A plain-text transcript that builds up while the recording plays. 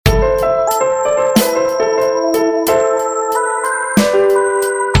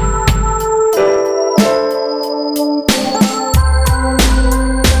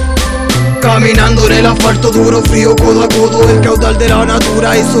Caminando en el asfalto duro, frío, codo a codo. El caudal de la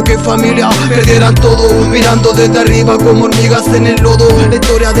natura hizo que familia perdieran todo. Mirando desde arriba como hormigas en el lodo. La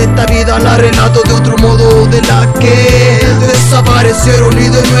historia de esta vida la relato de otro modo. De la que desaparecieron y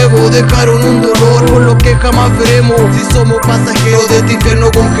de nuevo dejaron un dolor por lo que jamás veremos. Si somos pasajeros de este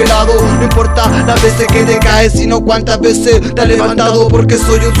infierno congelado, no importa las veces que te caes, sino cuántas veces te has levantado. Porque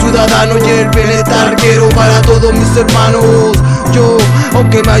soy un ciudadano y el bienestar quiero para todos mis hermanos. Yo,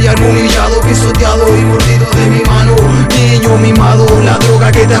 aunque me hayan humillado, pisoteado y mordido de mi mano, niño mimado, la droga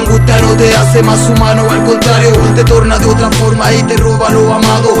que te angustia no te hace más humano. Al contrario, te torna de otra forma y te roba lo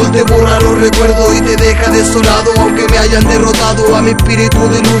amado. Te borra los recuerdos y te deja desolado. Aunque me hayan derrotado, a mi espíritu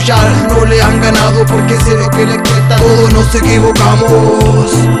de luchar no le han ganado. Porque sé lo que les cuesta, todos nos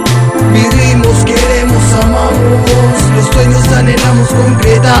equivocamos. Vivimos, queremos, amamos. Los sueños anhelamos,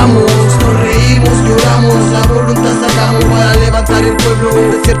 concretamos. Nos reímos, lloramos, la voluntad sacamos para levantar el pueblo.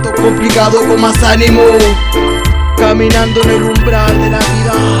 Un desierto complicado con más ánimo. Caminando en el umbral de la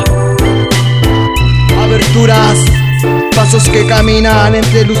vida. Aberturas, pasos que caminan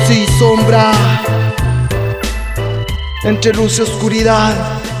entre luz y sombra, entre luz y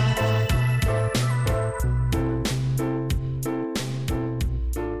oscuridad.